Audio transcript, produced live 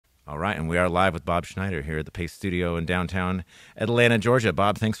All right, and we are live with Bob Schneider here at the Paste Studio in downtown Atlanta, Georgia.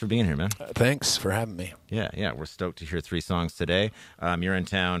 Bob, thanks for being here, man. Thanks for having me. Yeah, we're stoked to hear 3 songs today. You're in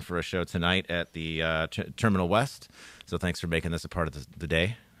town for a show tonight at the Terminal West, so thanks for making this a part of the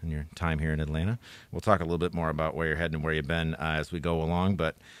day and your time here in Atlanta. We'll talk a little bit more about where you're heading and where you've been as we go along,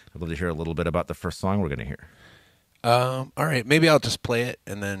 but I'd love to hear a little bit about the first song we're going to hear. All right, maybe I'll just play it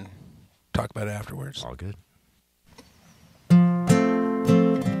and then talk about it afterwards. All good.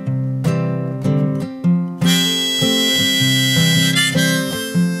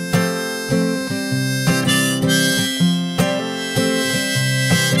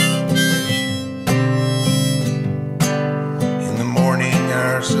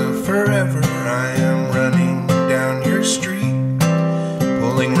 So forever I am running down your street,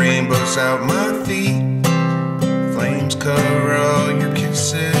 pulling rainbows out my feet. Flames cover all your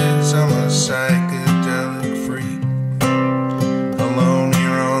kisses. I'm a psychedelic freak, alone here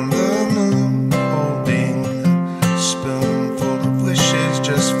on the moon, holding a spoonful of wishes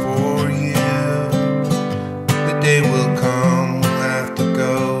just for you. The day will come, we'll have to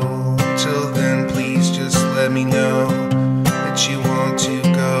go. Till then, please just let me know that you want to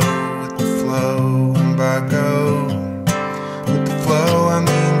go with the flow. And by go with the flow, I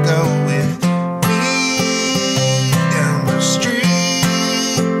mean go with me down the street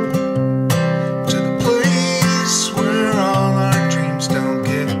to the place where all our dreams don't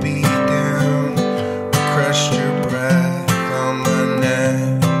get beat down. Crushed your breath on my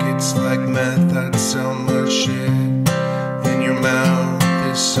neck, it's like meth, I'd sell my shit. And your mouth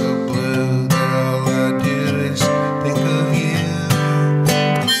is so blue that all I do is think of you.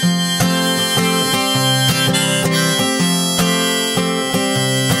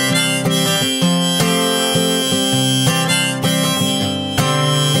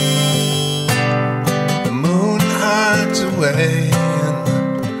 Away in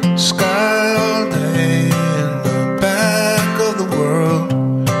the sky all day, in the back of the world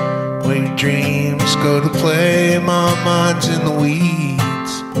where your dreams go to play. My mind's in the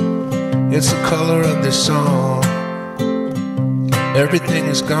weeds, it's the color of this song. Everything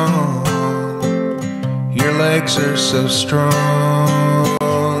is gone, your legs are so strong.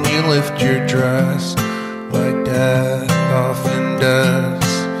 You lift your dress like death often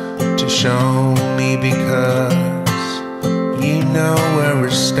does to show me, because you know where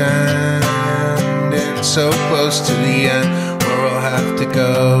we're standing, so close to the end where we'll have to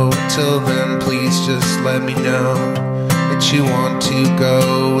go. Till then, please just let me know that you want to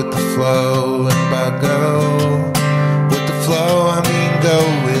go with the flow. And by go with the flow, I mean go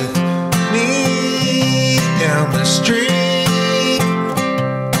with me down the street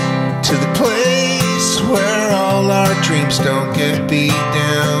to the place where all our dreams don't get beat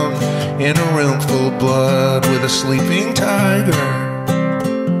down. In a room full of blood with a sleeping tiger,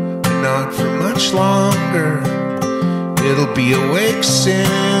 and not for much longer. It'll be awake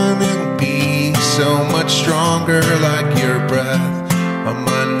soon, it'll be so much stronger. Like your breath on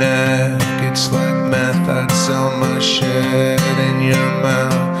my neck, it's like meth, I'd sell my shit. And your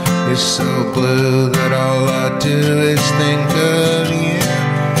mouth is so blue that all I do is think of you.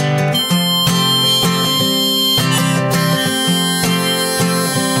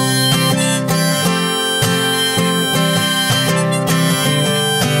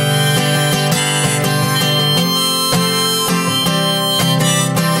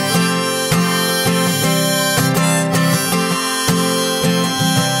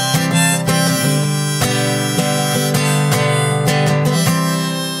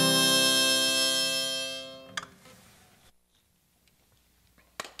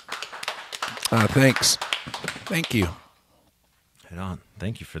 Thanks. Thank you. Head on.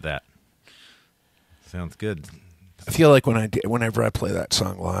 Thank you for that. Sounds good. I feel like whenever I play that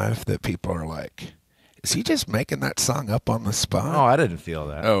song live, that people are like, is he just making that song up on the spot? Oh, I didn't feel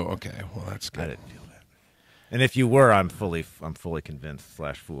that. Oh, okay. Well, that's good. I didn't feel that. And if you were, I'm fully convinced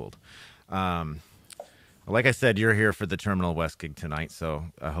 / fooled. Like I said, you're here for the Terminal West gig tonight, so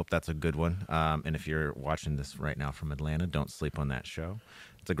I hope that's a good one. And if you're watching this right now from Atlanta, don't sleep on that show.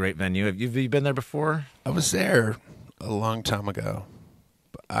 It's a great venue. Have you been there before? I was there a long time ago,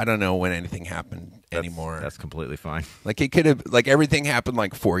 but I don't know when anything happened anymore. That's completely fine. Like it could have, like everything happened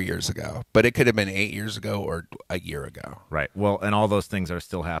like 4 years ago, but it could have been 8 years ago or a year ago. Right. Well, and all those things are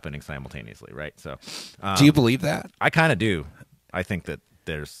still happening simultaneously, right? So, do you believe that? I kind of do. I think that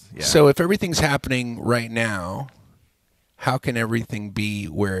there's. Yeah. So if everything's happening right now, how can everything be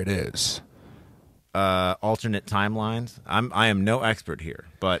where it is? Alternate timelines. I am no expert here,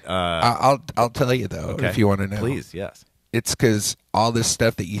 but I'll tell you though, okay. If you want to know. Please, yes. It's because all this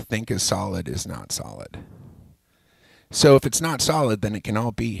stuff that you think is solid is not solid. So if it's not solid, then it can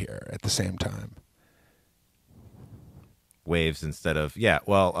all be here at the same time. Waves instead of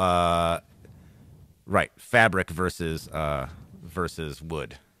right, fabric versus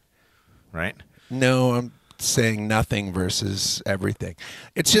wood, right? No, I'm saying nothing versus everything.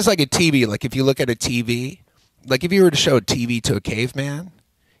 It's just like a TV. Like if you look at a TV, like if you were to show a TV to a caveman,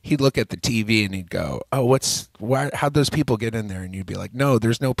 he'd look at the TV and he'd go, "Oh, how'd those people get in there?" And you'd be like, "No,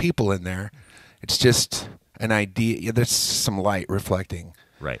 there's no people in there. It's just an idea. Yeah, there's some light reflecting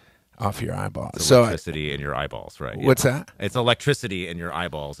Right. off your eyeballs." It's So electricity in your eyeballs, right? Yeah. What's that? It's electricity in your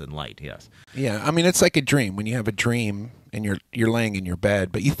eyeballs and light. Yes. Yeah, I mean it's like a dream. When you have a dream and you're laying in your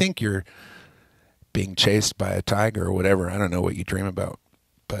bed, but you think you're being chased by a tiger or whatever. I don't know what you dream about,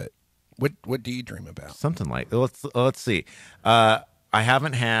 but what do you dream about? Something like let's see. I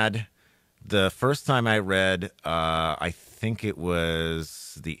haven't had the first time I read. I think it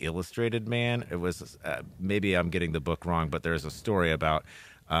was The Illustrated Man. It was maybe I'm getting the book wrong, but there's a story about.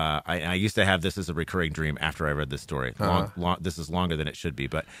 I used to have this as a recurring dream after I read this story. This is longer than it should be,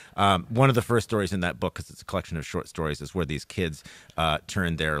 but one of the first stories in that book, because it's a collection of short stories, is where these kids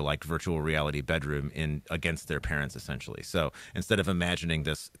turn their like virtual reality bedroom in against their parents, essentially. So instead of imagining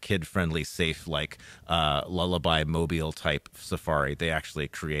this kid-friendly, safe, like lullaby mobile type safari, they actually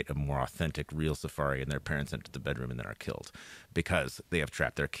create a more authentic, real safari, and their parents enter the bedroom and then are killed because they have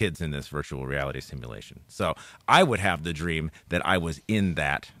trapped their kids in this virtual reality simulation. So I would have the dream that I was in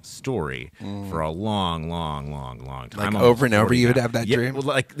that story for a long time. Like over and over, you would have that dream. Well,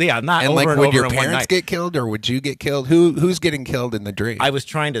 not And over like and would over your in one parents night. get killed, or would you get killed? Who's getting killed in the dream? I was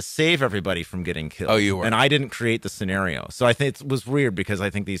trying to save everybody from getting killed. Oh, you were. And I didn't create the scenario. So I think it was weird because I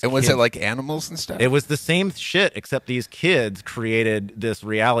think these And was kids, it like animals and stuff? it was the same shit, except these kids created this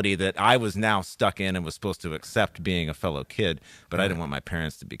reality that I was now stuck in and was supposed to accept being a fellow kid, but I didn't want my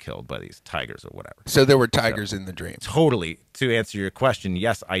parents to be killed by these tigers or whatever. So there were tigers in the dream. Totally. To answer your question,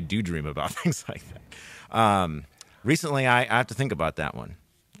 yes, I do dream about things like that. Recently, I have to think about that one.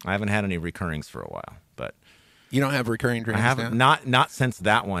 I haven't had any recurrings for a while, but You don't have recurring dreams I haven't now? not since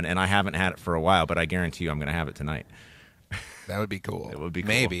that one, and I haven't had it for a while. But I guarantee you, I'm going to have it tonight. That would be cool. It would be cool.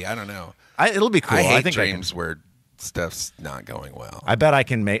 Maybe. I don't know. It'll be cool. I hate think dreams where stuff's not going well. I bet I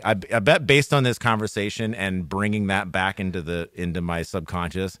can make. I bet based on this conversation and bringing that back into my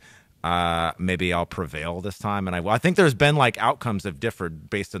subconscious, maybe I'll prevail this time. And I think there's been like outcomes have differed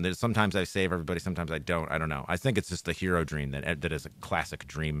based on this. Sometimes I save everybody, sometimes I don't. I don't know. I think it's just the hero dream that is a classic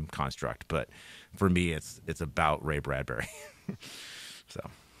dream construct. But for me, it's about Ray Bradbury,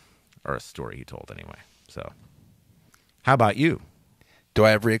 or a story he told anyway. So, how about you? Do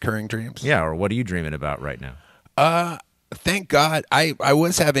I have recurring dreams? Yeah, or what are you dreaming about right now? Thank God. I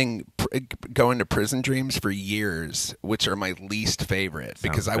was having going to prison dreams for years, which are my least favorite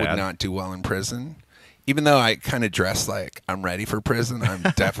because I would bad. not do well in prison. Even though I kind of dress like I'm ready for prison, I'm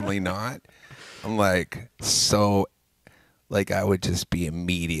definitely not. I'm like, so, like I would just be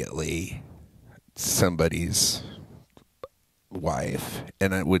immediately somebody's wife,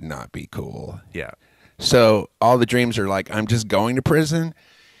 and it would not be cool. Yeah. So all the dreams are like, I'm just going to prison,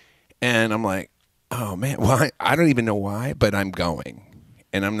 and I'm like, oh man, well, I don't even know why, but I'm going,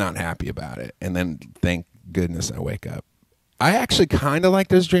 and I'm not happy about it. And then thank goodness I wake up. I actually kind of like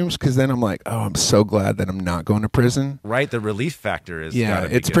those dreams because then I'm like, oh, I'm so glad that I'm not going to prison. Right, the relief factor is Yeah, gotta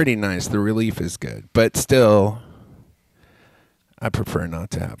be it's good. pretty nice. The relief is good, but still, I prefer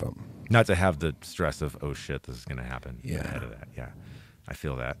not to have them. Not to have the stress of, oh shit, this is going to happen. Yeah. Ahead of that. Yeah. I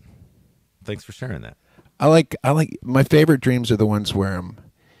feel that. Thanks for sharing that. I like my favorite dreams are the ones where I'm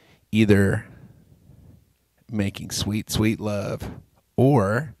either making sweet love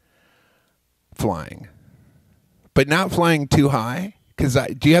or flying, but not flying too high. Because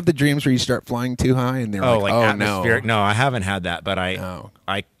do you have the dreams where you start flying too high and they're like, oh atmospheric? no, No, I haven't had that, but No.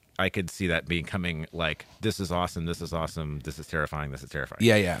 I could see that becoming like, this is awesome, this is awesome, this is terrifying, this is terrifying.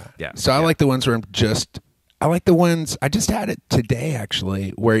 Yeah. So I like the ones where I like the ones, I just had it today actually,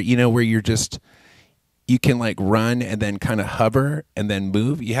 where, where you can like run and then kind of hover and then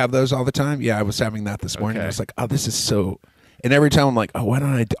move. You have those all the time? Yeah, I was having that this morning. Okay. I was like, oh, this is so, and every time I'm like, oh, why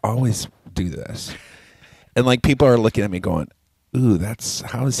don't I always do this? And like people are looking at me going, ooh,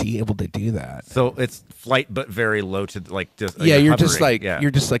 how is he able to do that? So it's flight, but very low to like just. Yeah, you're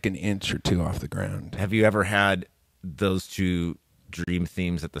hovering. just like an inch or two off the ground. Have you ever had those two dream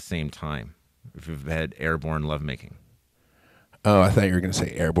themes at the same time? If you've had airborne lovemaking. Oh, I thought you were going to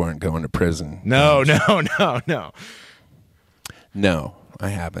say airborne going to prison. No. No, I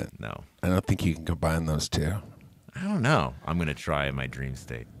haven't. No. I don't think you can combine those two. I don't know. I'm going to try in my dream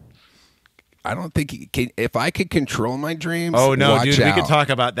state. I don't think if I could control my dreams. Oh no, watch dude, out. we could talk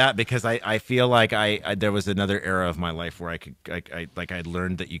about that because I feel like I there was another era of my life where I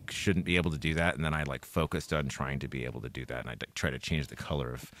learned that you shouldn't be able to do that, and then I like focused on trying to be able to do that, and I try to change the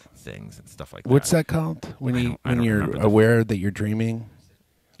color of things and stuff like that. What's that called when you're remember aware that you're dreaming?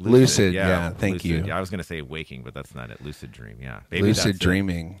 Lucid, yeah. Thank you. Yeah, I was gonna say waking, but that's not it. Lucid dream, yeah. Maybe Lucid that's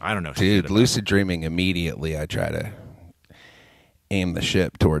dreaming. I don't know, dude. Lucid dreaming. Immediately, I try to aim the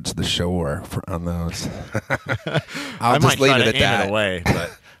ship towards the shore on those. I'll just leave it at that. It away,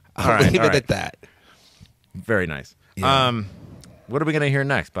 but I'll leave it at that. Very nice. Yeah. What are we gonna hear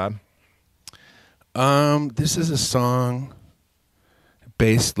next, Bob? This is a song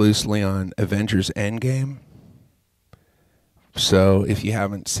based loosely on Avengers Endgame. So if you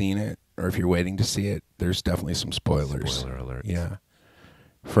haven't seen it, or if you're waiting to see it, there's definitely some spoilers. Spoiler alert. Yeah.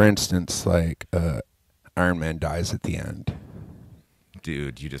 For instance, like Iron Man dies at the end.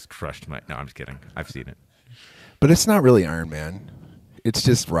 Dude, you just crushed my... No, I'm just kidding. I've seen it. But it's not really Iron Man. It's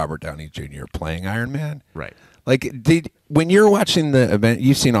just Robert Downey Jr. playing Iron Man. Right. Like, when you're watching the event,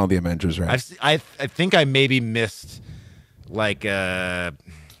 you've seen all the Avengers, right? I think I maybe missed, like...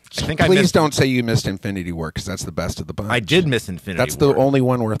 Please don't say you missed Infinity War, because that's the best of the bunch. I did miss Infinity War. That's the only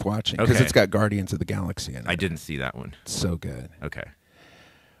one worth watching, because it's got Guardians of the Galaxy in it. I didn't see that one. It's so good. Okay.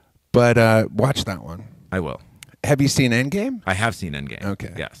 But watch that one. I will. Have you seen Endgame? I have seen Endgame.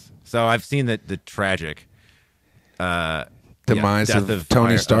 Okay. Yes. So I've seen the tragic demise of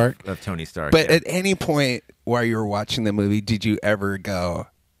Tony Stark. Of Tony Stark. But at any point while you were watching the movie, did you ever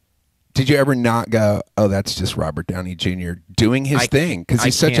not go, oh, that's just Robert Downey Jr. doing his thing? Because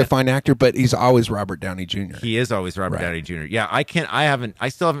he's such a fine actor, but he's always Robert Downey Jr. He is always Robert Downey Jr. Yeah, I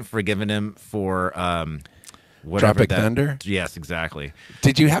still haven't forgiven him for Tropic Thunder? Yes, exactly.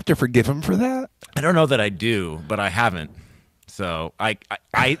 Did you have to forgive him for that? I don't know that I do, but I haven't. So I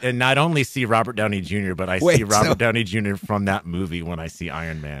and not only see Robert Downey Jr., but I see Robert Downey Jr. from that movie when I see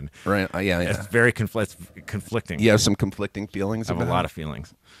Iron Man. Right. Yeah. It's very conflicting. You have some conflicting feelings. I have a lot of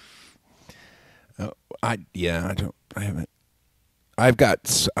feelings. I haven't. I've got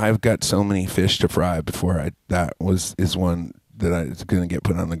so many fish to fry before that is one that is going to get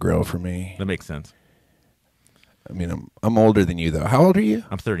put on the grill for me. That makes sense. I mean, I'm older than you though. How old are you?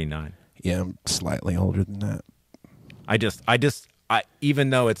 I'm 39. Yeah, I'm slightly older than that. I even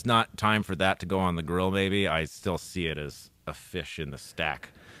though it's not time for that to go on the grill, maybe I still see it as a fish in the stack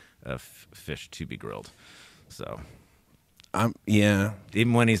of fish to be grilled. So, yeah.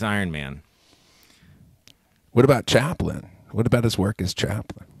 Even when he's Iron Man. What about Chaplin? What about his work as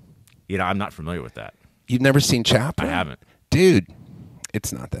Chaplin? I'm not familiar with that. You've never seen Chaplin? I haven't. Dude,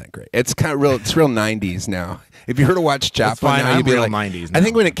 it's not that great. It's kind of real. It's real 90s now. If you were to watch Chaplin now, you'd be like, 90s now. I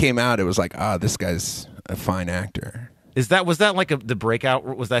think when it came out, it was like, this guy's a fine actor. Was that like the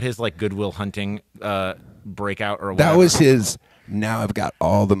breakout? Was that his like Good Will Hunting breakout or whatever? That was his. Now I've got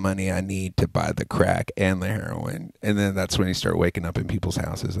all the money I need to buy the crack and the heroin, and then that's when he started waking up in people's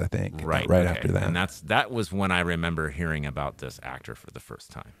houses. I think right after that, and that was when I remember hearing about this actor for the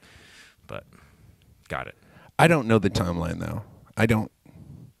first time. But got it. I don't know the timeline though. I don't.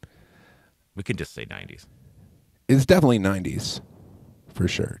 We could just say 90s. It's definitely 90s, for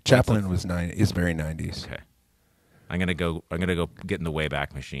sure. Chaplin is very 90s. Okay, I'm gonna go get in the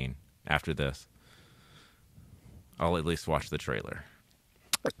Wayback Machine after this. I'll at least watch the trailer.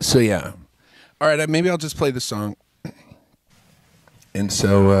 So yeah, all right. Maybe I'll just play the song. And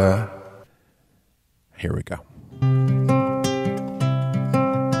so here we go.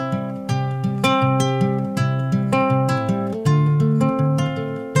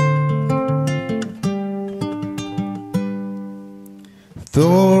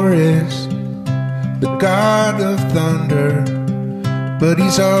 Thor is the god of thunder, but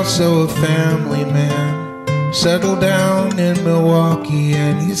he's also a family man. Settled down in Milwaukee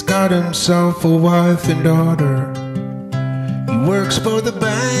and he's got himself a wife and daughter. He works for the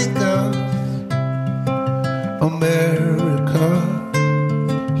Bank of America.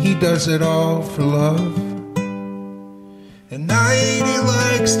 He does it all for love. At night he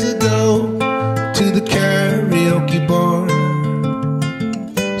likes to go to the karaoke bar,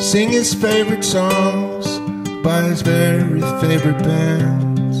 sing his favorite songs by his very favorite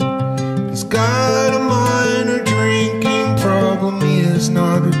bands. He's got a minor drinking problem he has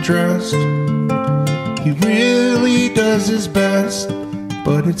not addressed. He really does his best,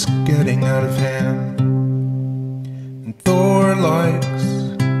 but it's getting out of hand. And Thor likes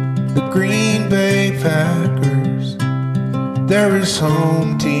the Green Bay Packers. They're his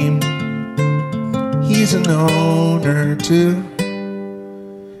home team. He's an owner too.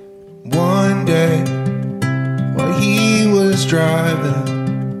 One day, while he was driving,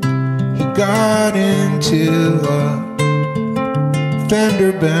 he got into a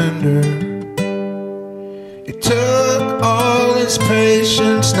fender bender. It took all his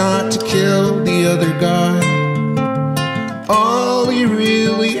patience not to kill the other guy. All he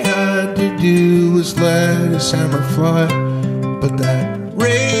really had to do was let his hammer fly. But that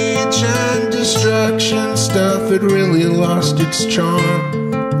rage and destruction stuff had really lost its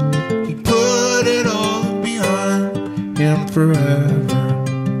charm. He put it all behind him forever.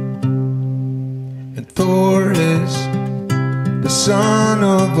 And Thor is the son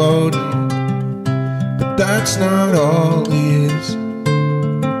of Odin, but that's not all he is.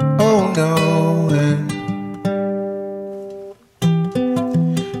 Oh no, and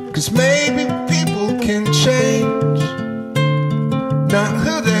 'cause maybe people can change, not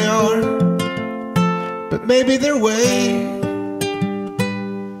who they are, but maybe their way.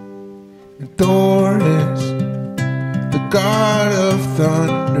 And Thor is the god of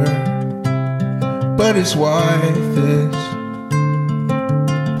thunder, but his wife is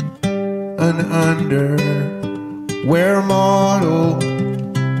an underwear model.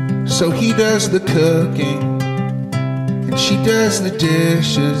 So he does the cooking and she does the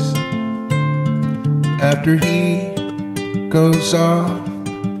dishes after he goes off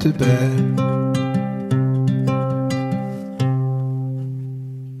to bed.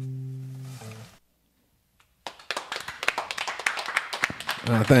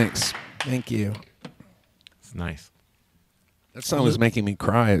 Thanks. Thank you. It's nice. That song was making me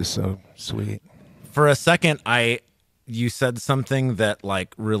cry. It was so sweet. For a second, you said something that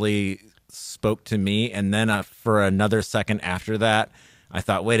like really spoke to me, and then for another second after that, I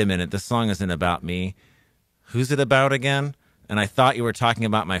thought, wait a minute, this song isn't about me. Who's it about again? And I thought you were talking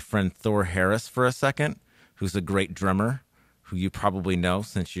about my friend Thor Harris for a second, who's a great drummer, who you probably know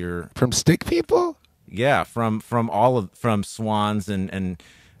since you're From Stick People? yeah, from Swans and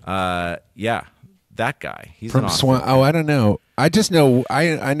yeah, that guy. He's From an awesome Swan. guy. Oh, I don't know. I just know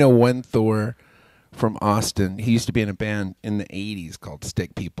I know one Thor from Austin. He used to be in a band in the 80s called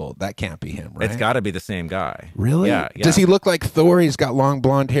Stick People. That can't be him, right? It's got to be the same guy. Really? Yeah. Does he look like Thor? He's got long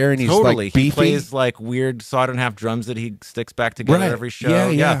blonde hair and he's Totally. like beefy. He plays like weird sawed in half drums that he sticks back together Right. every show.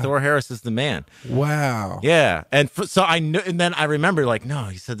 Yeah. Thor Harris is the man. Wow. Yeah, and so I knew, and then I remember like, no,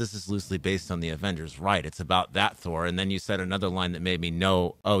 he said this is loosely based on the Avengers, right? It's about that Thor, and then you said another line that made me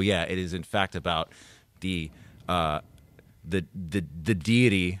know, oh yeah, it is in fact about the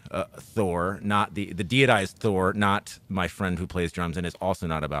deity Thor, not the deitized Thor, not my friend who plays drums, and it's also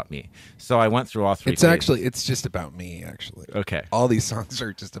not about me. So I went through all three. It's just about me, actually. Okay. All these songs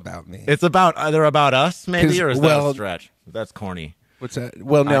are just about me. It's about they're about us, maybe, or is that well- a stretch? That's corny. What's that?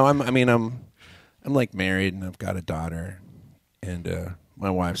 Well, no, I'm like married and I've got a daughter, and my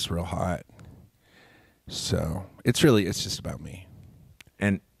wife's real hot. So it's just about me.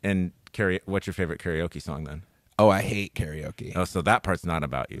 And what's your favorite karaoke song then? Oh, I hate karaoke. Oh, so that part's not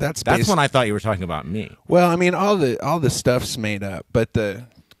about you. That's when I thought you were talking about me. Well, I mean, all the stuff's made up, but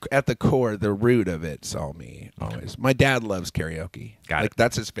at the core, the root of it's all me. Always. My dad loves karaoke. Got it.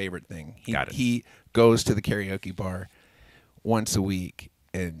 That's his favorite thing. Got it. He goes to the karaoke bar once a week,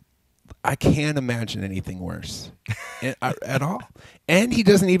 and I can't imagine anything worse at all. And he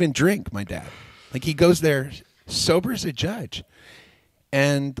doesn't even drink. My dad, like, he goes there sober as a judge,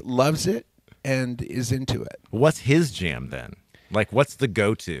 and loves it. And is into it. What's his jam then? Like, what's the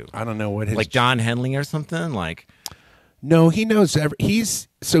go-to? I don't know what his like John Henley or something. Like, no, he knows. He's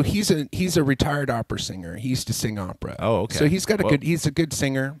a retired opera singer. He used to sing opera. Oh, okay. So he's a good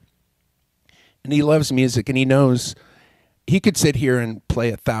singer, and he loves music. And he knows he could sit here and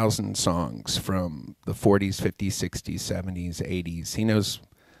play 1,000 songs from the 40s, 50s, 60s, 70s, 80s. He knows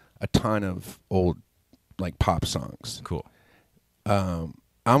a ton of old like pop songs. cool.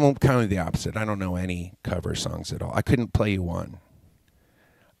 I'm kind of the opposite. I don't know any cover songs at all. I couldn't play you one.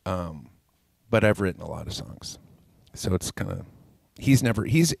 But I've written a lot of songs. So it's kind of,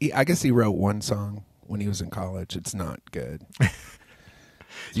 I guess he wrote one song when he was in college. It's not good.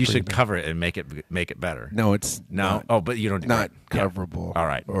 You should cover it and make it better. No, it's no. not, But you don't. not yeah. coverable. All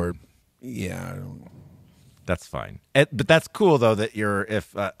right. Or, yeah, I don't. That's fine. But that's cool though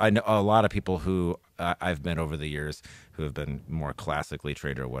that I know a lot of people who I've met over the years who have been more classically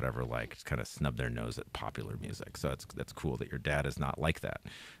trained or whatever, like kind of snub their nose at popular music. So that's cool that your dad is not like that.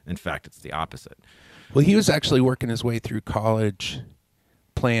 In fact, it's the opposite. Well, he was actually working his way through college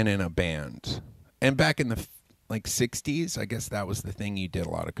playing in a band. And back in the like 60s, I guess that was the thing. You did a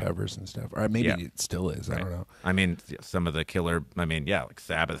lot of covers and stuff. Or maybe it still is. Right. I don't know. I mean, some of the like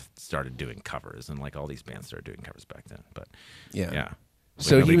Sabbath started doing covers, and like all these bands started doing covers back then. But yeah.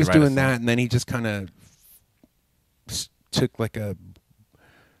 So he was doing that, and then he just kind of took like a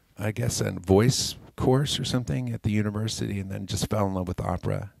I guess, a voice course or something at the university, and then just fell in love with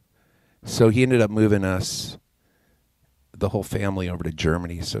opera. So he ended up moving us, the whole family, over to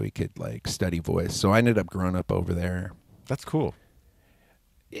Germany so he could like study voice. So I ended up growing up over there. That's cool.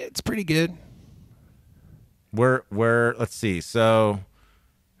 Yeah, it's pretty good. Where let's see. So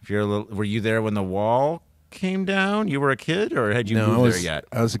if you're a little, were you there when the wall came down? You were a kid, or had you moved there yet?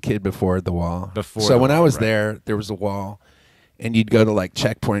 I was a kid before the wall. So when I was there was a wall, and you'd go to like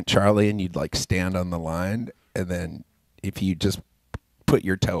Checkpoint Charlie, and you'd like stand on the line, and then if you just put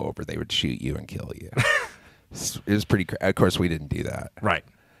your toe over, they would shoot you and kill you. It was pretty. Of course, we didn't do that. Right.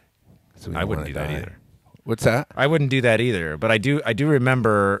 So I wouldn't do that either. What's that? I wouldn't do that either. But I do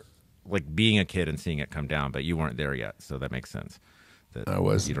remember like being a kid and seeing it come down. But you weren't there yet, so that makes sense. That I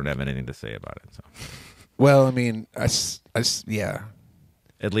was. You don't have anything to say about it. So. Well, I mean, yeah.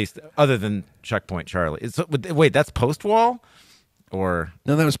 At least other than Checkpoint Charlie. Wait, that's post wall, or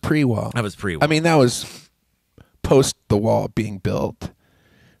No, that was pre-wall. That was pre-wall. I mean, that was post the wall being built.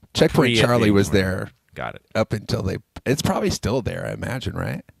 Checkpoint Charlie was there. Got it. Up until it's probably still there, I imagine,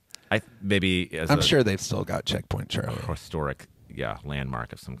 right? I'm sure they've still got Checkpoint Charlie. Historic,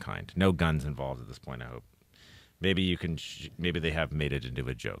 landmark of some kind. No guns involved at this point, I hope. Maybe you can. Maybe they have made it into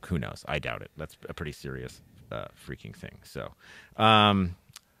a joke. Who knows? I doubt it. That's a pretty serious, freaking thing. So,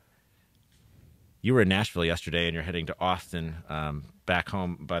 you were in Nashville yesterday, and you're heading to Austin, back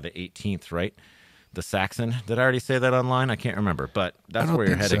home by the 18th, right? The Saxon. Did I already say that online? I can't remember, but that's where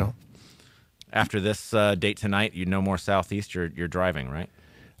you're heading. So. After this date tonight, you no more Southeast. You're driving, right?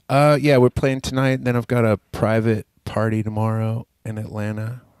 Yeah, we're playing tonight. Then I've got a private party tomorrow in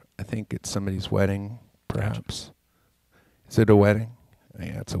Atlanta. I think it's somebody's wedding. Perhaps. Gotcha. Is it a wedding?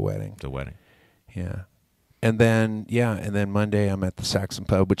 Yeah, it's a wedding. It's a wedding. Yeah. And then Monday I'm at the Saxon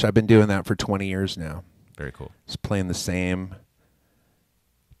Pub, which I've been doing that for 20 years now. Very cool. Just playing the same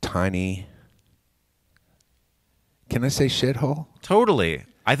tiny, can I say shithole? Totally.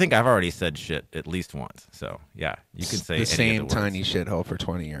 I think I've already said shit at least once. So, yeah, you can say the same tiny shithole for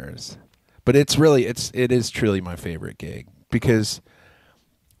 20 years. But it is truly my favorite gig because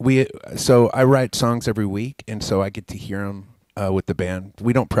I write songs every week, and so I get to hear them with the band.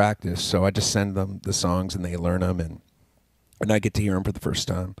 We don't practice, so I just send them the songs, and they learn them, and I get to hear them for the first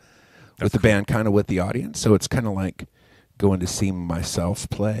time with the band, kind of with the audience. So it's kind of like going to see myself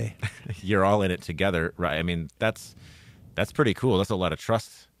play. You're all in it together, right? I mean, that's pretty cool. That's a lot of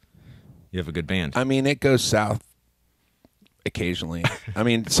trust. You have a good band. I mean, it goes south occasionally. I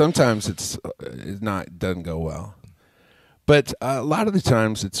mean, sometimes it's doesn't go well. But a lot of the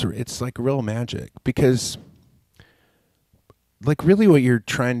times it's like real magic because like really what you're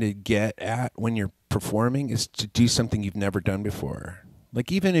trying to get at when you're performing is to do something you've never done before.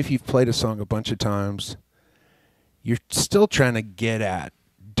 Like even if you've played a song a bunch of times, you're still trying to get at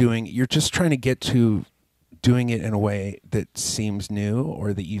you're just trying to get to doing it in a way that seems new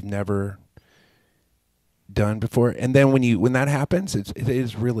or that you've never done before. And then when that happens, it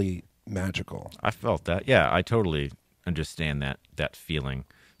is really magical. I felt that. Yeah, I totally understand that feeling.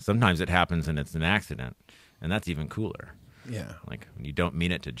 Sometimes it happens and it's an accident, and that's even cooler. Yeah, like when you don't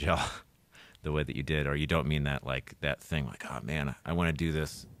mean it to gel the way that you did, or you don't mean that that thing like, oh man, I want to do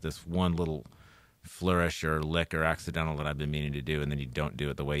this one little flourish or lick or accidental that I've been meaning to do, and then you don't do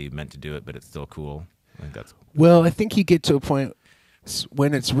it the way you meant to do it, but it's still cool. I think that's well. I think you get to a point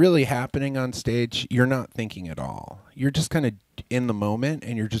when it's really happening on stage, you're not thinking at all. You're just kind of in the moment,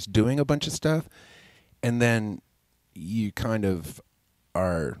 and you're just doing a bunch of stuff, and then you kind of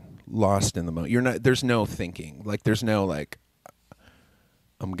are lost in the moment. You're not. There's no thinking. Like there's no like,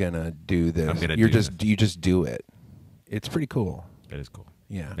 I'm gonna do this. You just do it. It's pretty cool. It is cool.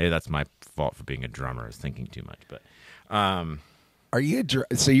 Yeah. Maybe that's my fault for being a drummer, is thinking too much. But are you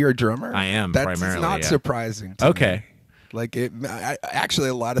so you're a drummer? I am. That's primarily. Not surprising. To okay. Me. Like actually,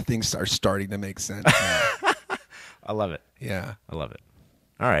 a lot of things are starting to make sense now. I love it. Yeah, I love it.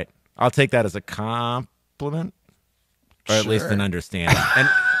 All right, I'll take that as a compliment, or at least an understanding, and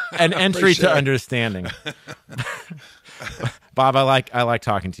an entry to understanding. Bob, I like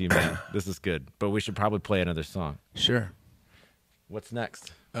talking to you, man. This is good, but we should probably play another song. Sure. What's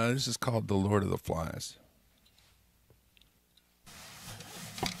next? This is called "The Lord of the Flies."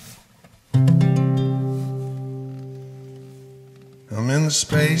 I'm in the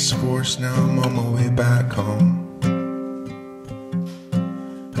Space Force now, I'm on my way back home.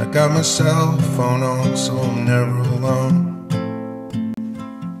 I got my cell phone on, so I'm never alone.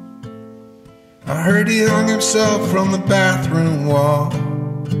 I heard he hung himself from the bathroom wall.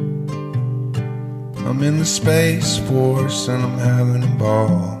 I'm in the Space Force and I'm having a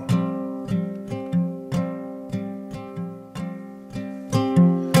ball.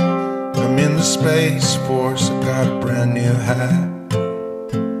 Space Force, I got a brand new hat.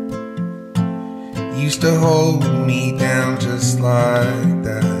 Used to hold me down just like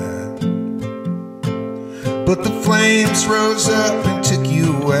that, but the flames rose up and took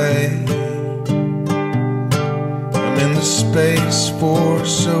you away. I'm in the Space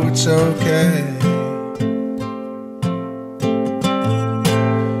Force, so it's okay.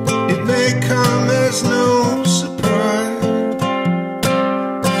 It may come as no surprise.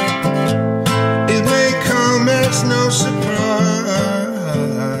 It may come as no surprise.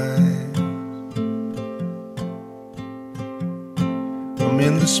 I'm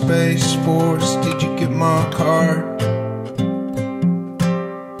in the Space Force, did you get my card?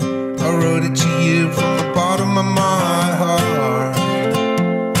 I wrote it to you from the bottom of my heart,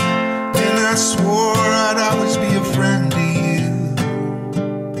 and I swore I'd always be a friend to you.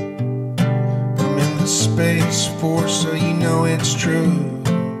 I'm in the Space Force, so you know it's true.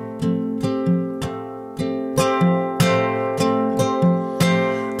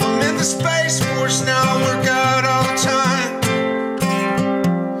 I'm in the Space Force now, I work out all the time.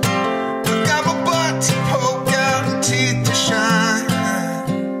 I got my butt to poke out and teeth to shine,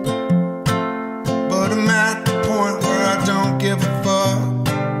 but I'm at the point where I don't give a fuck.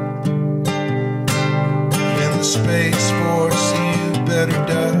 I'm in the Space Force, so you better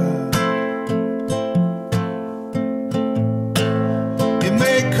duck. It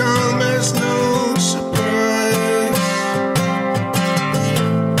may come as no surprise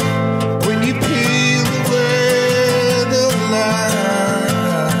when you peel away the lie.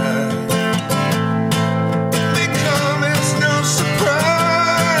 It may come as no surprise.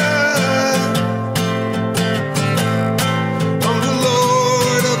 I'm the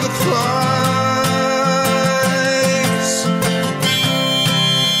Lord of the Flies.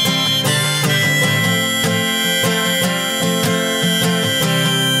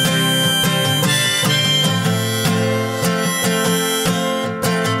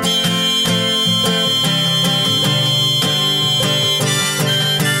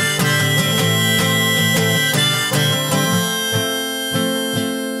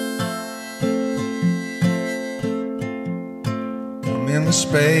 I'm in the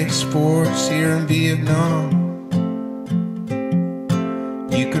Space Force here in Vietnam.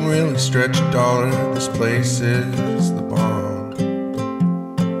 You can really stretch a dollar, this place is the bomb.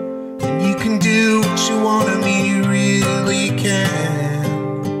 And you can do what you want to me, you really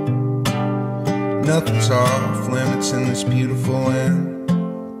can. Nothing's off limits in this beautiful land.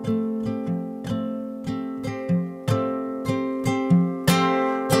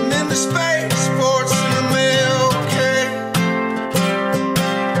 I'm in the Space Force and I'm okay.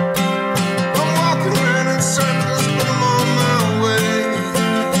 I'm walking around in circles, but I'm on my way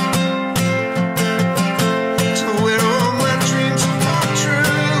to where all my dreams will come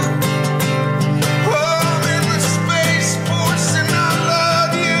true. Oh, I'm in the Space Force and I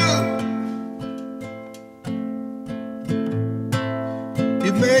love you.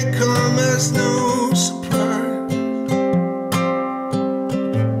 It may come as no surprise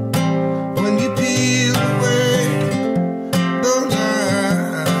when you peel away the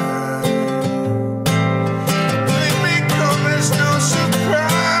lie. It may come as no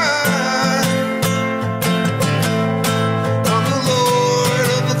surprise. I'm the Lord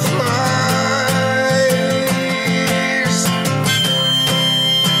of the Flies.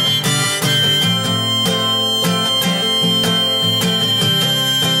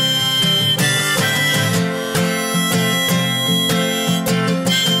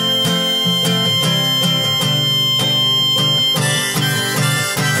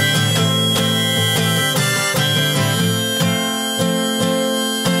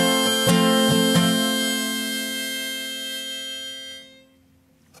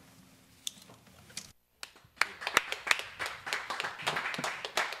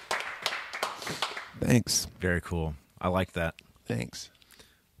 Thanks. Very cool. I like that. Thanks.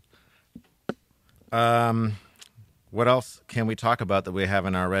 What else can we talk about that we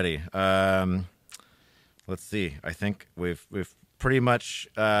haven't already? Let's see. I think we've pretty much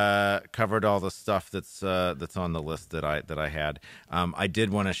covered all the stuff that's on the list that I had. I did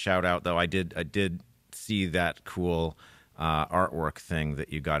want to shout out though. I did see that cool artwork thing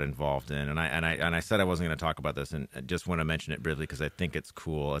that you got involved in, and I said I wasn't going to talk about this, and I just want to mention it briefly because I think it's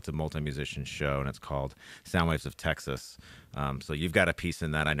cool. It's a multi-musician show, and it's called Sound Waves of Texas. So you've got a piece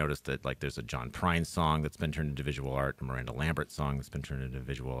in that. I noticed that like there's a John Prine song that's been turned into visual art, a Miranda Lambert song that's been turned into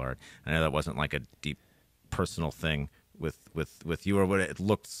visual art. I know that wasn't like a deep personal thing with you or what, it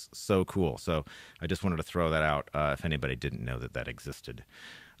looked so cool. So I just wanted to throw that out if anybody didn't know that existed.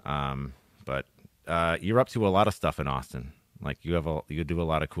 But you're up to a lot of stuff in Austin. Like you do a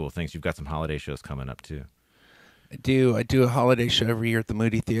lot of cool things. You've got some holiday shows coming up too. I do. I do a holiday show every year at the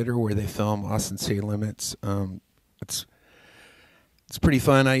Moody Theater where they film Austin City Limits. It's pretty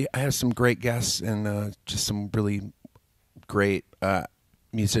fun. I have some great guests and just some really great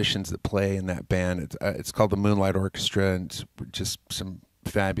musicians that play in that band. It's called the Moonlight Orchestra, and it's just some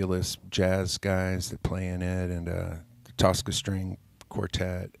fabulous jazz guys that play in it, and the Tosca String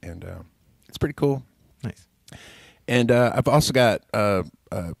Quartet, and it's pretty cool. Nice. And I've also got a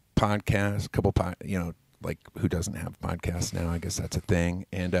podcast, like who doesn't have podcasts now? I guess that's a thing.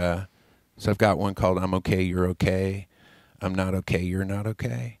 And so I've got one called I'm Okay, You're Okay. I'm Not Okay, You're Not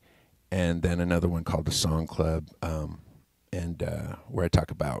Okay. And then another one called The Song Club, and where I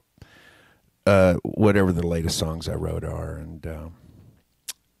talk about whatever the latest songs I wrote are.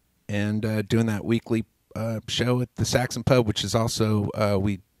 And doing that weekly show at the Saxon Pub, which is also,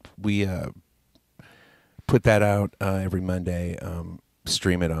 we put that out every Monday,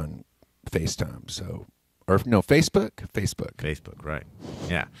 stream it on FaceTime. So, or no, Facebook, right?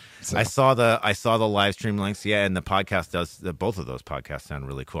 Yeah, so. I saw the live stream links. Yeah, and the podcast does. Both of those podcasts sound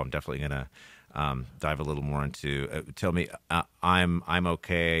really cool. I'm definitely gonna dive a little more into. Tell me, I'm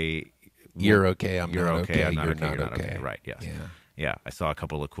okay. You're okay. You're not okay. I'm not You're okay. not You're not okay. okay. Right. Yes. Yeah. Yeah. I saw a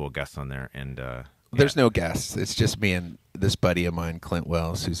couple of cool guests on there, and there's no guests. It's just me and this buddy of mine, Clint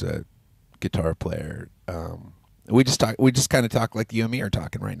Wells, who's a guitar player. We just kind of talk like you and me are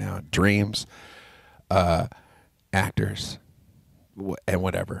talking right now. Dreams, actors, and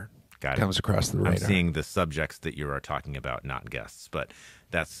whatever comes across the radar. I'm seeing the subjects that you are talking about, not guests, but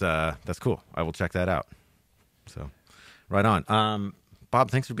that's cool. I will check that out. So, right on. Bob,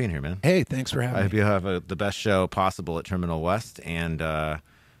 thanks for being here, man. Hey, thanks for having me. I hope you have the best show possible at Terminal West, and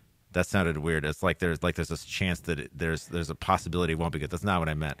that sounded weird. It's like there's this chance that there's a possibility it won't be good. That's not what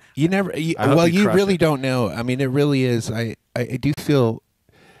I meant. You really don't know. I mean, it really is. I do feel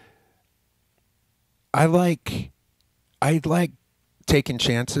I like taking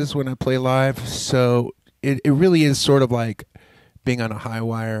chances when I play live. So it really is sort of like being on a high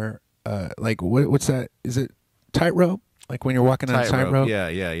wire. Like what's that? Is it tightrope? Like when you're walking on a tightrope?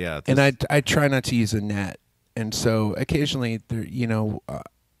 Yeah. And I try not to use a net, and so occasionally there,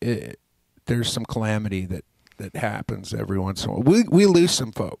 there's some calamity that happens every once in a while. We lose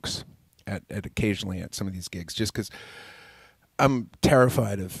some folks at occasionally at some of these gigs just because I'm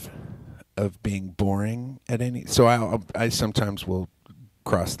terrified of being boring at any. So I sometimes will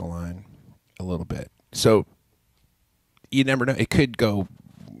cross the line a little bit. So you never know. It could go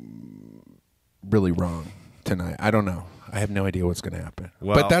really wrong tonight. I don't know. I have no idea what's going to happen.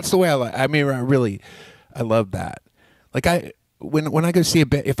 Well, but that's the way I like. I mean, I love that. Like when I go see a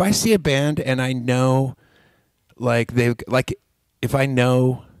band, if I see a band and I know, if I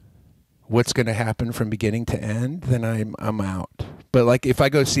know what's going to happen from beginning to end, then I'm out. But like if I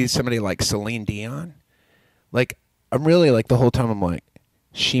go see somebody like Celine Dion, like I'm really like the whole time I'm like,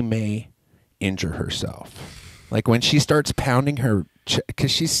 she may injure herself. Like when she starts pounding her,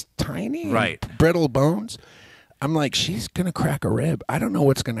 because she's tiny, right, brittle bones. I'm like, she's gonna crack a rib. I don't know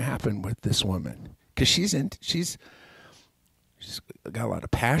what's gonna happen with this woman because she's got a lot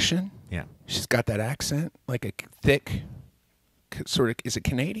of passion. Yeah, she's got that accent, like a thick sort of. Is it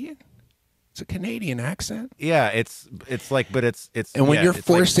Canadian? It's a Canadian accent. Yeah, it's like, but it's. And when you're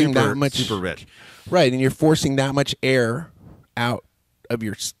forcing like that much, super rich, right? And you're forcing that much air out of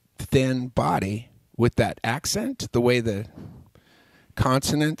your thin body with that accent, the way the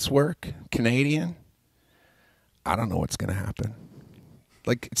consonants work, Canadian. I don't know what's going to happen.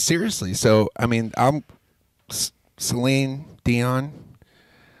 Like, seriously. So, I mean, I'm Celine Dion.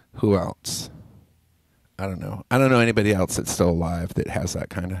 Who else? I don't know. I don't know anybody else that's still alive that has that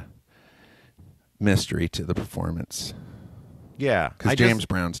kind of mystery to the performance. Yeah. Because James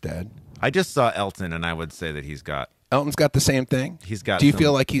Brown's dead. I just saw Elton, and I would say that Elton's got the same thing? Do you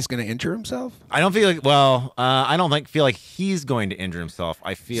feel like he's going to injure himself? I don't feel like, I don't feel like he's going to injure himself.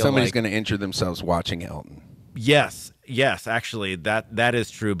 I feel somebody's going to injure themselves watching Elton. Yes, actually, that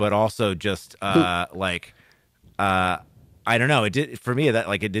is true. But also, just I don't know. It did for me that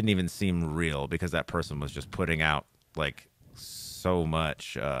it didn't even seem real because that person was just putting out like so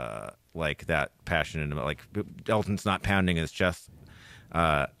much that passion into like Elton's not pounding his chest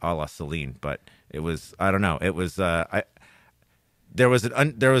a la Celine, but it was I don't know. It was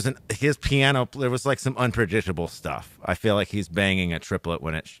his piano. There was like some unpredictable stuff. I feel like he's banging a triplet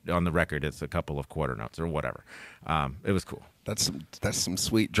when on the record it's a couple of quarter notes or whatever. It was cool. That's some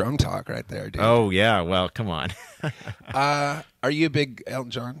sweet drum talk right there, dude. Oh yeah, well come on. Are you a big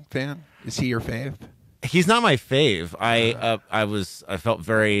Elton John fan? Is he your fave? He's not my fave. I felt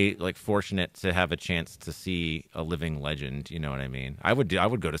very like fortunate to have a chance to see a living legend. You know what I mean? I would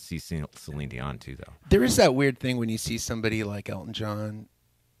go to see Celine Dion too, though. There is that weird thing when you see somebody like Elton John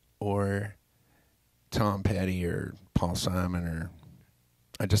or Tom Petty or Paul Simon, or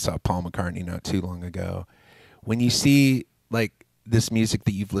I just saw Paul McCartney not too long ago. When you see like this music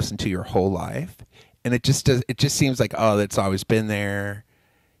that you've listened to your whole life, and it just seems like, oh, that's always been there.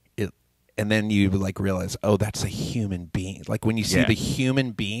 And then you like realize, oh, that's a human being. Like when you see the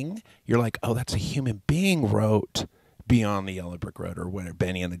human being, you're like, oh, that's a human being wrote Beyond the Yellow Brick Road or whatever,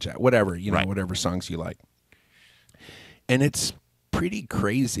 Benny and the Jet, whatever, you know, whatever songs you like. And it's pretty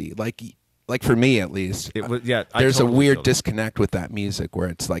crazy. Like for me at least, It was, there's a weird disconnect with that music where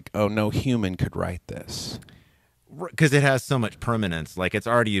it's like, oh, no human could write this. Because it has so much permanence. Like it's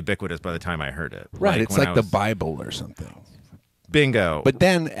already ubiquitous by the time I heard it. Right. It's like the Bible or something. Bingo. But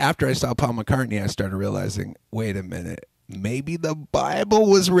then after I saw Paul McCartney, I started realizing, wait a minute, maybe the Bible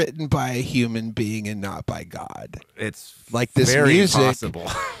was written by a human being and not by God. It's like this very music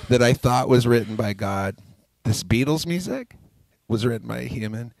possible. that I thought was written by God. This Beatles music was written by a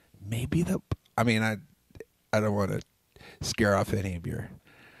human. Maybe I don't want to scare off any of your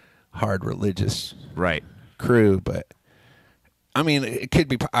hard religious crew, but I mean, it could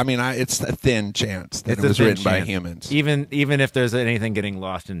be. I mean, it's a thin chance that it was written by humans. Even if there's anything getting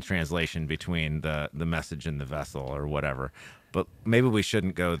lost in translation between the message and the vessel or whatever. But maybe we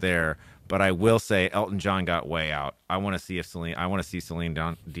shouldn't go there. But I will say, Elton John got way out. I want to see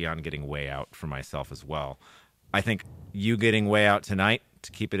Celine Dion getting way out for myself as well. I think you getting way out tonight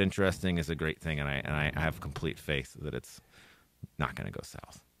to keep it interesting is a great thing, and I have complete faith that it's not going to go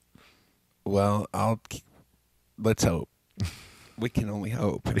south. Well, let's hope. We can only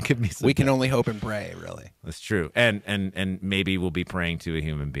hope. We can only hope and pray, really. That's true. And maybe we'll be praying to a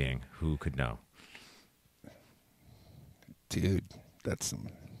human being. Who could know? Dude, that's some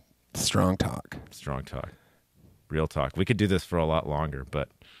strong talk. Strong talk. Real talk. We could do this for a lot longer, but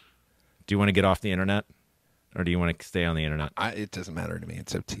do you want to get off the internet? Or do you want to stay on the internet? It doesn't matter to me.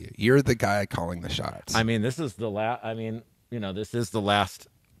 It's up to you. You're the guy calling the shots. I mean, this is the last. This is the last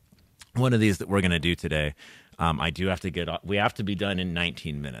one of these that we're going to do today. I do have to we have to be done in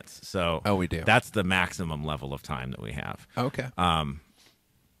 19 minutes. So we do. That's the maximum level of time that we have. Okay.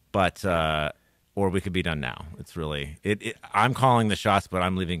 Or we could be done now. It's really I'm calling the shots, but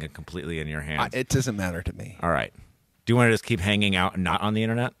I'm leaving it completely in your hands. It doesn't matter to me. All right. Do you want to just keep hanging out and not on the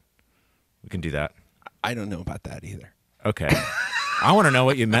internet? We can do that. I don't know about that either. Okay. I want to know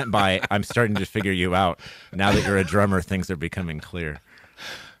what you meant by I'm starting to figure you out. Now that you're a drummer, things are becoming clear.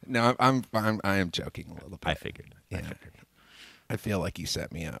 No, I am joking a little bit. I figured. Yeah. I feel like you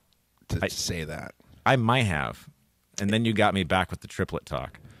set me up to say that. I might have. And then you got me back with the triplet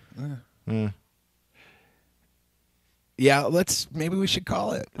talk. Yeah, maybe we should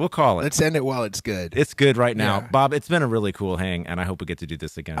call it. We'll call it. Let's end it while it's good. It's good right now. Yeah. Bob, it's been a really cool hang, and I hope we get to do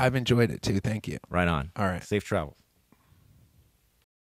this again. I've enjoyed it too. Thank you. Right on. All right. Safe travels.